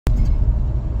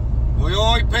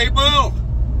Right people,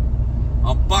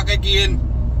 I'm back again.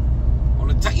 I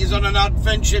want to take you on an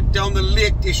adventure down the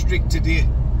Lake District today.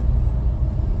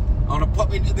 I want to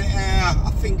pop into the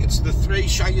I think it's the Three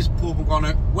Shires pub. I'm going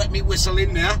to wet me whistle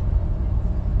in there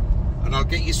and I'll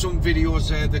get you some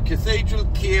videos of the Cathedral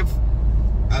cave,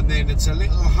 and then it's a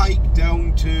little hike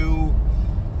down to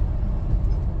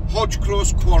Hodge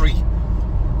quarry.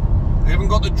 I haven't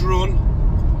got the drone,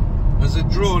 as the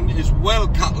drone is well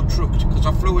cattle trucked because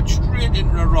I flew it straight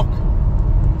into a rock.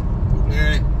 But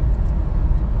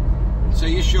I'll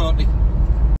see you shortly.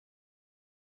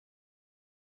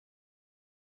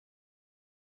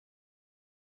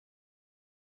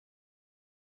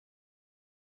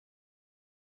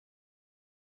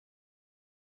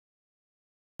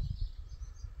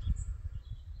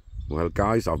 Well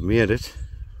guys, I've made it.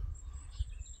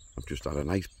 I've just had a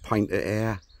nice pint of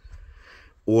air,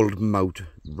 old malt,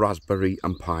 raspberry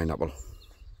and pineapple.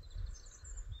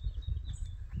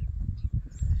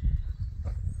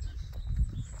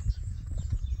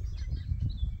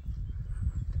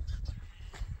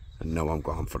 And now I'm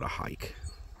going for a hike.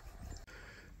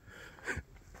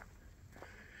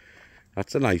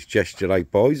 That's a nice gesture,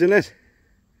 like boys, isn't it?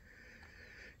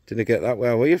 Didn't get that.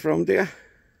 Where were you from, dear?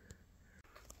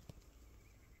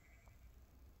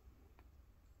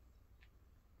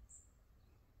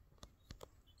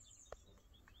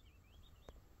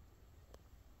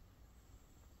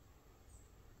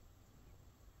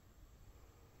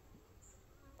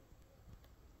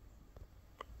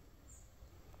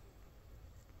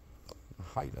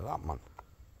 Height of that, man.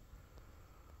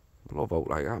 Love out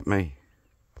like that, me.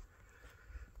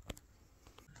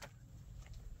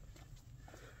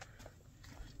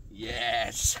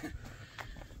 Yes!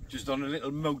 Just on a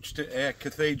little mooch to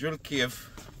Cathedral cave.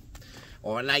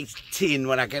 Or a nice tin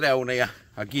when I get down here.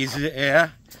 I give you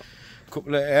a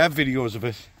couple of videos of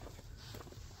it.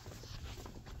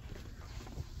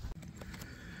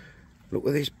 Look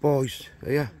at this, boys.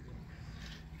 Here.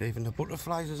 Even the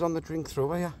butterflies is on the drink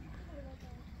through here.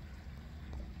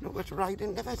 Look, it's right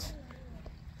into it.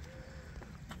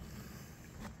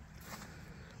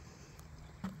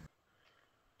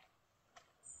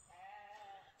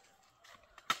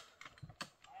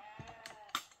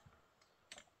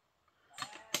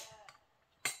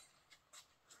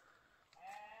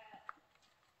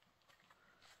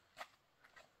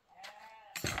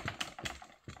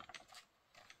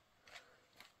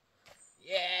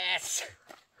 Yes!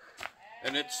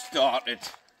 And it started.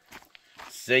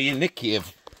 See you in the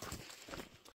cave.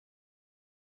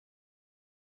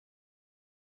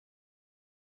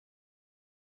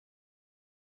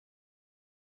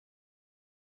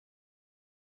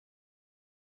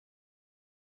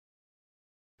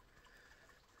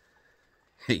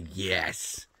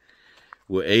 Yes,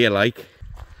 we're here, like.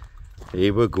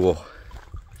 Here we go.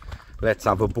 Let's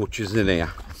have a butcher's in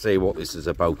here, see what this is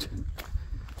about.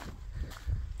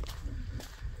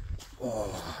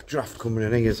 Oh, draft coming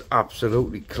in here is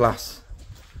absolutely class.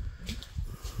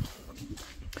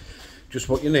 Just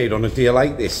what you need on a day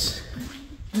like this.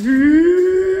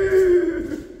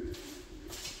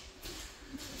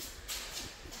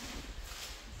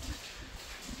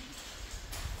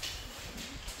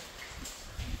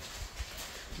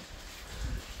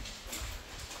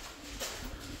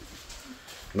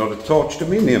 Not a torch to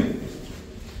me name,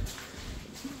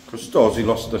 because Stawsy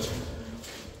lost it.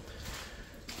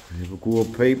 Here we go,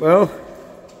 people.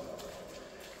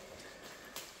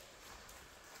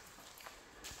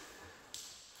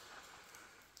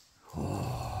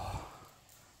 Oh,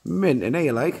 mint in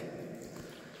here, like.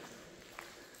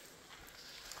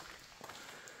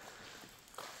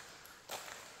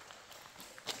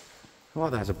 Oh,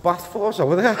 there's a bath force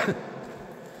over there.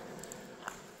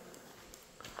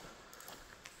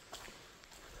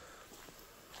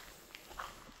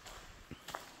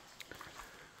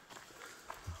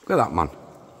 Look at that, man.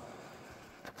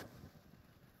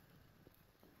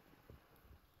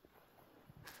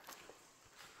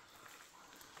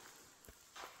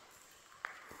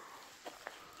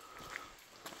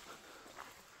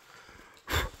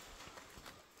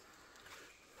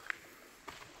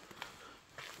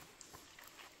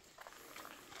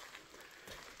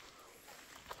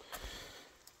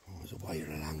 Oh, there's a wire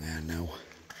along there now.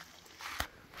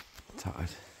 Tattered.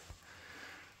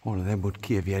 One of them would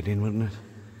cave you head in, wouldn't it?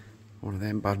 One of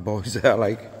them bad boys there,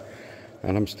 like.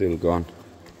 And I'm still gone.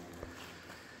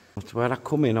 That's where I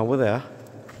come in over there.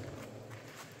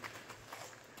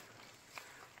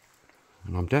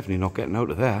 And I'm definitely not getting out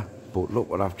of there. But look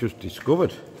what I've just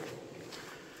discovered.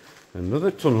 Another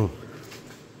tunnel.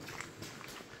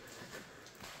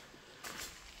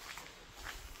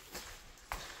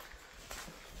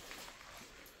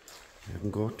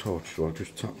 haven't got a torch, so I'll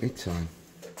just take my time.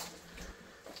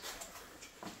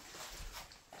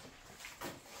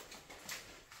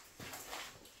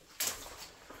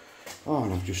 Oh,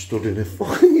 and I've just stood in a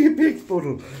fucking big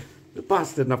puddle. The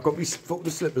bastard, and I've got my fucking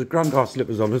slippers, granddad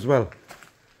slippers on as well.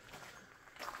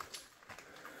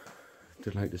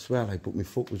 Didn't like to swear, like, but my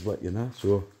foot was wet, you know,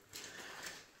 so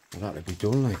I'd have to be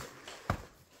done, like.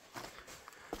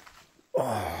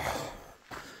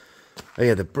 Oh,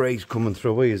 yeah, the breeze coming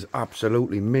through here is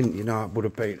absolutely mint, you know. It would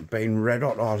have been red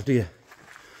hot all day.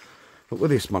 Look at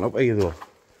this, man, up here, though.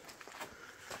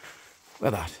 Look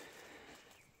at that.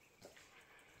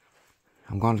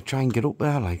 I'm going to try and get up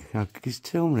there, like, it's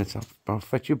 2 minutes. I'll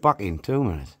fetch you back in 2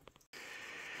 minutes.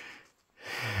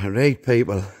 Right,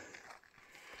 people.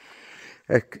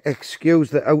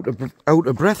 Excuse the out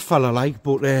of breath fella, like,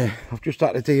 but I've just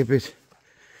had to do a bit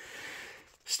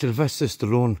Sylvester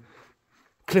Stallone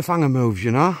cliffhanger moves, you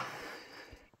know.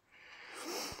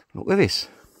 Look at this.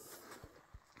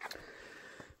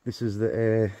 This is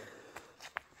the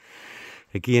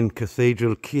again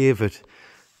Cathedral Cave at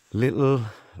Little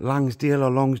Langsdale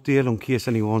or Longsdale, in case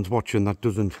anyone's watching that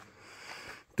doesn't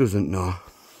know.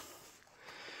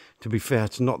 To be fair,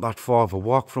 it's not that far of a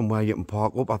walk from where you can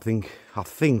park up. I think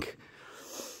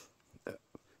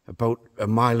about a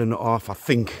mile and a half. I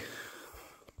think.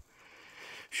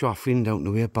 Sure, Finn down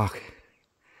the way back.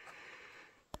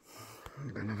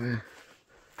 I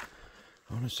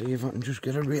want to see if I can just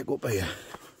get a rake up here.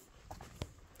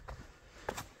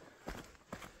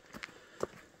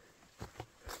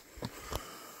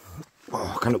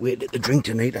 Oh, I can't wait to get the drink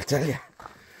tonight, I tell you.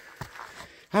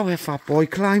 How a fat boy,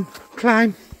 climb.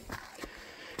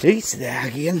 He's there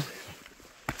again.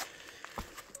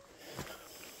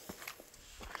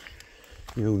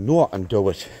 You know I can do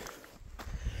it.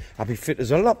 I'll be fit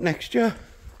as a lot next year.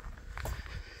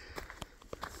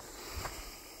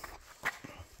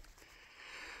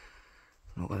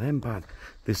 Not with them bad.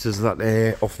 This is that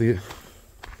off the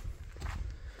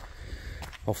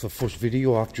first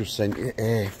video I've just sent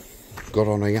you. Got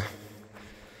on here.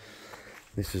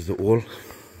 This is the hole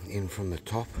in from the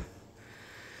top.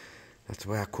 That's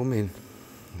where I come in.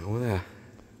 Over there.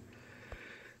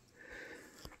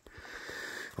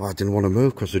 Oh, I didn't want to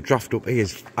move because the draft up here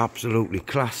is absolutely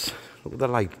class. Look at the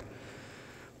light.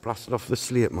 Blasted off the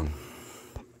slate, man.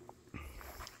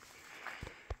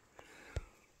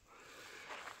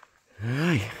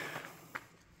 Aye.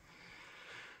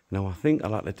 Now I think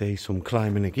I'll have to do some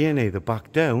climbing again, either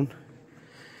back down.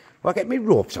 Well, I get my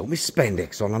ropes out, my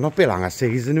spandex on, and I'll be long, I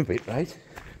see in a bit, right?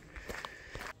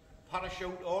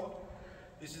 Parachute on.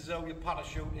 This is how you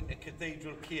parachute into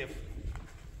Cathedral Cave.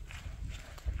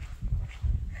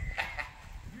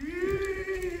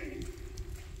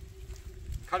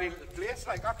 Canny little place,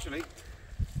 like, actually.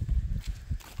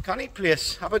 Canny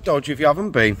place. Have a dodge if you haven't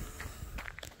been.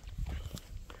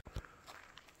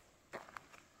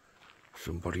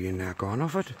 Somebody in there gone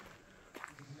off it.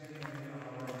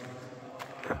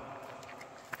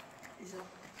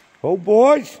 Oh,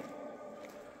 boys!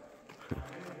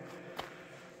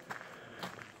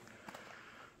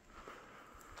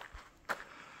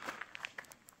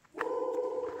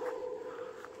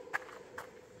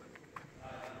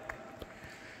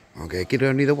 Okay, get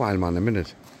only the wild man a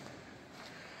minute.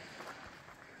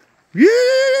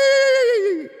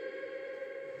 Yay!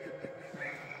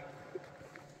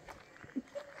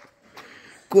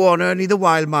 Go on, Ernie the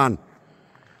wild man.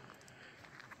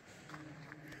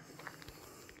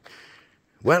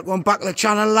 Welcome back to the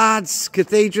channel, lads.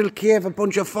 Cathedral Cave, a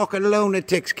bunch of fucking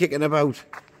lunatics kicking about.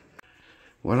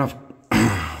 Well, I've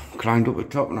climbed up the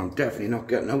top and I'm definitely not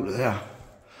getting out of there.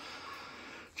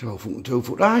 It's all fucking 2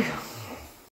 foot high.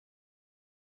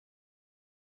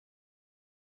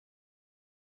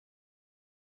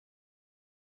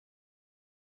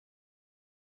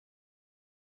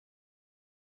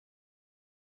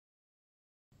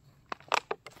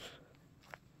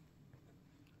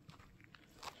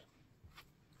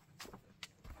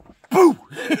 Boo!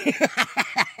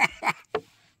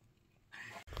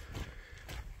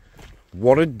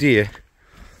 What a day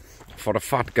for a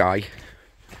fat guy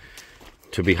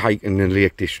to be hiking in the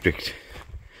Lake District.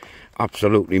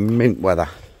 Absolutely mint weather.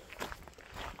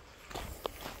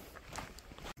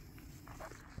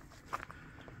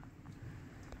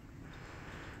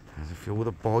 There's a few of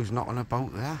the boys knocking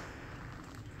about there.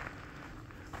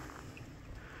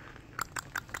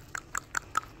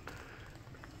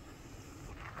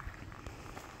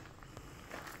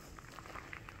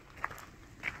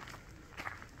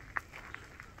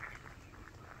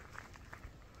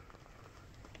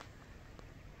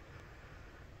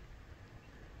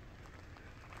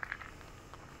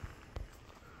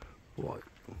 Right.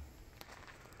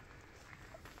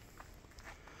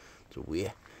 It's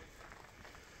away.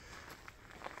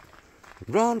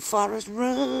 Run, Forrest,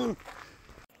 run!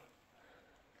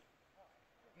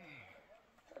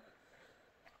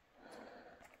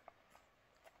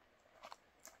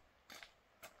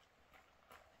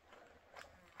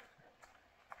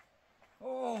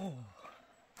 Oh!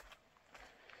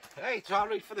 Hey, it's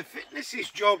alright for the fitness, this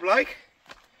job, like.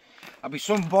 I'll be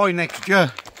some boy next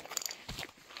year.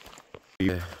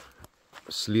 Yeah,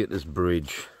 Slater's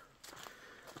Bridge.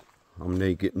 I'm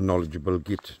not getting knowledgeable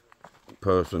git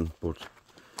person, but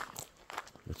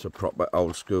it's a proper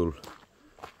old school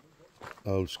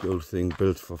thing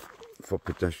built for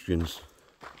pedestrians.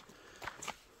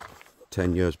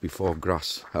 10 years before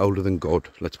grass, older than God,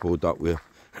 let's put it that way.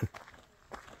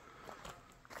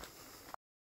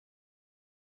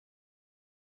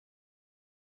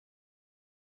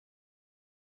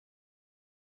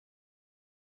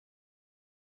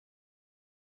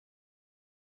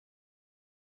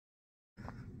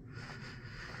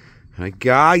 Right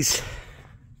guys,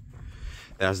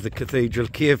 there's the Cathedral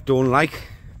cave down like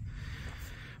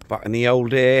back in the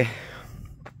old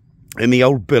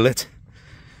billet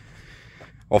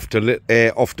off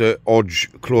to Hodge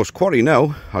Close Quarry.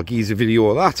 Now I'll give you a video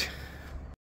of that.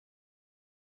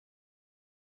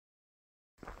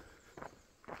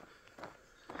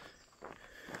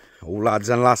 Oh lads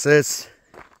and lasses,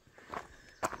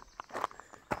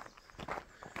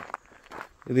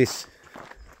 look at this.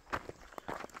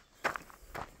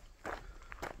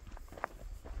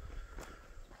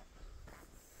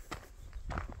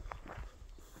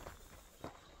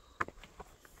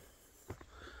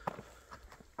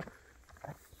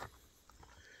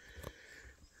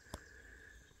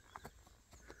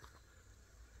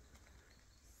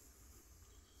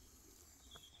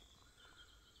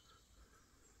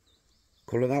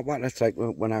 Colour that one, that's like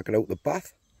when I get out the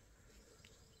bath.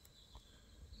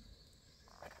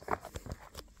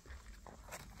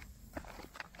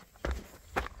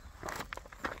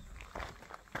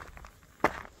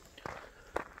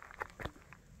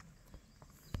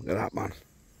 Look at that, man.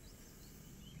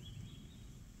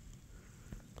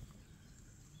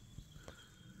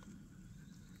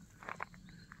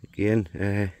 Again,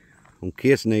 in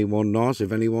case anyone knows,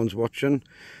 if anyone's watching,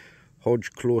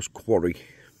 Hodge Close Quarry.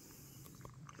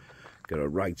 Get a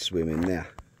right swim in there,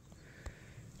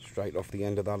 straight off the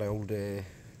end of that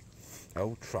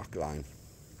old track line.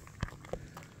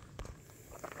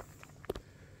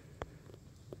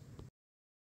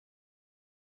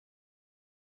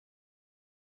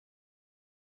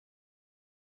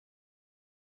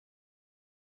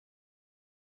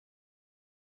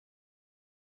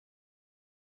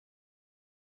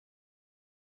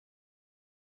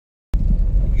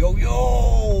 Yo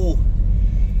yo!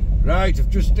 Right, I've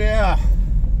just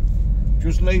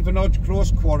leaving Hodge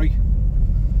Close Quarry.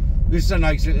 This is a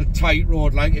nice little tight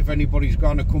road, like, if anybody's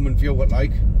gonna come and view it,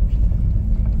 like.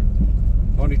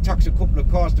 Only takes a couple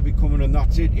of cars to be coming and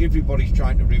that's it. Everybody's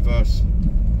trying to reverse.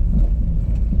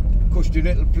 Cushy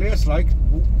little place, like,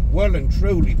 well and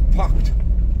truly packed.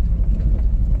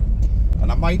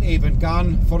 And I might even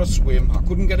gone for a swim. I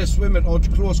couldn't get a swim at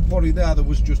Hodge Close Quarry there. There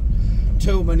was just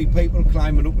too many people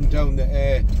climbing up and down the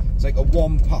it's like a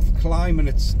one path climb, and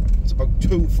it's about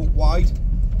 2 foot wide,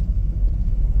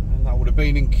 and that would have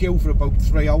been in queue for about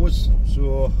 3 hours,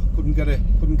 so couldn't get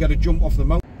a jump off the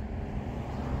mountain.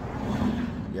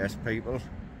 Yes people,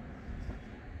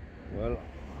 well,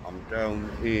 I'm down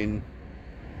in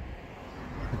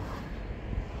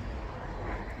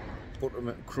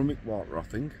Crummick Water, I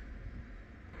think.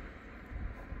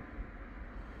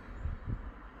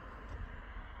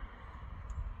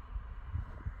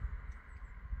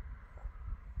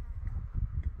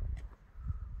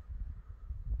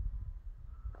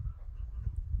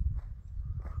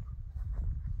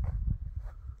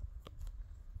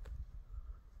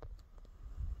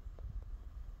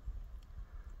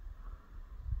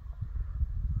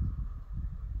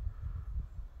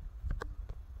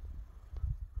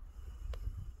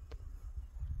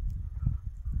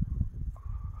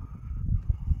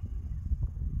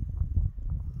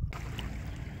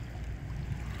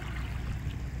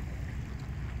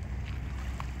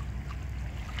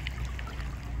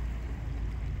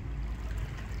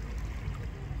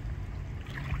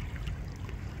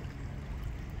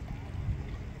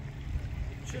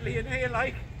 Chilly in here,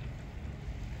 like.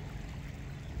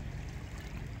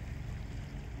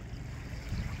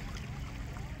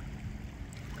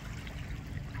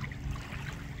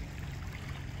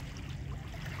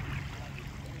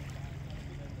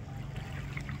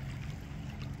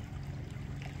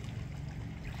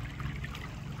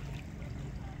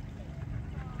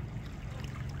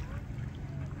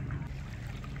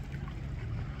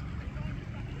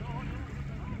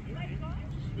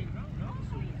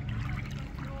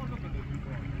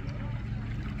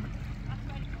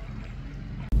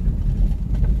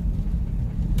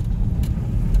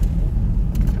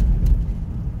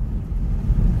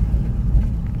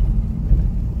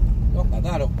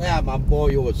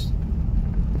 boyos.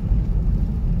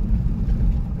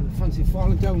 And I fancy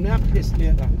falling down that piss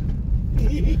later.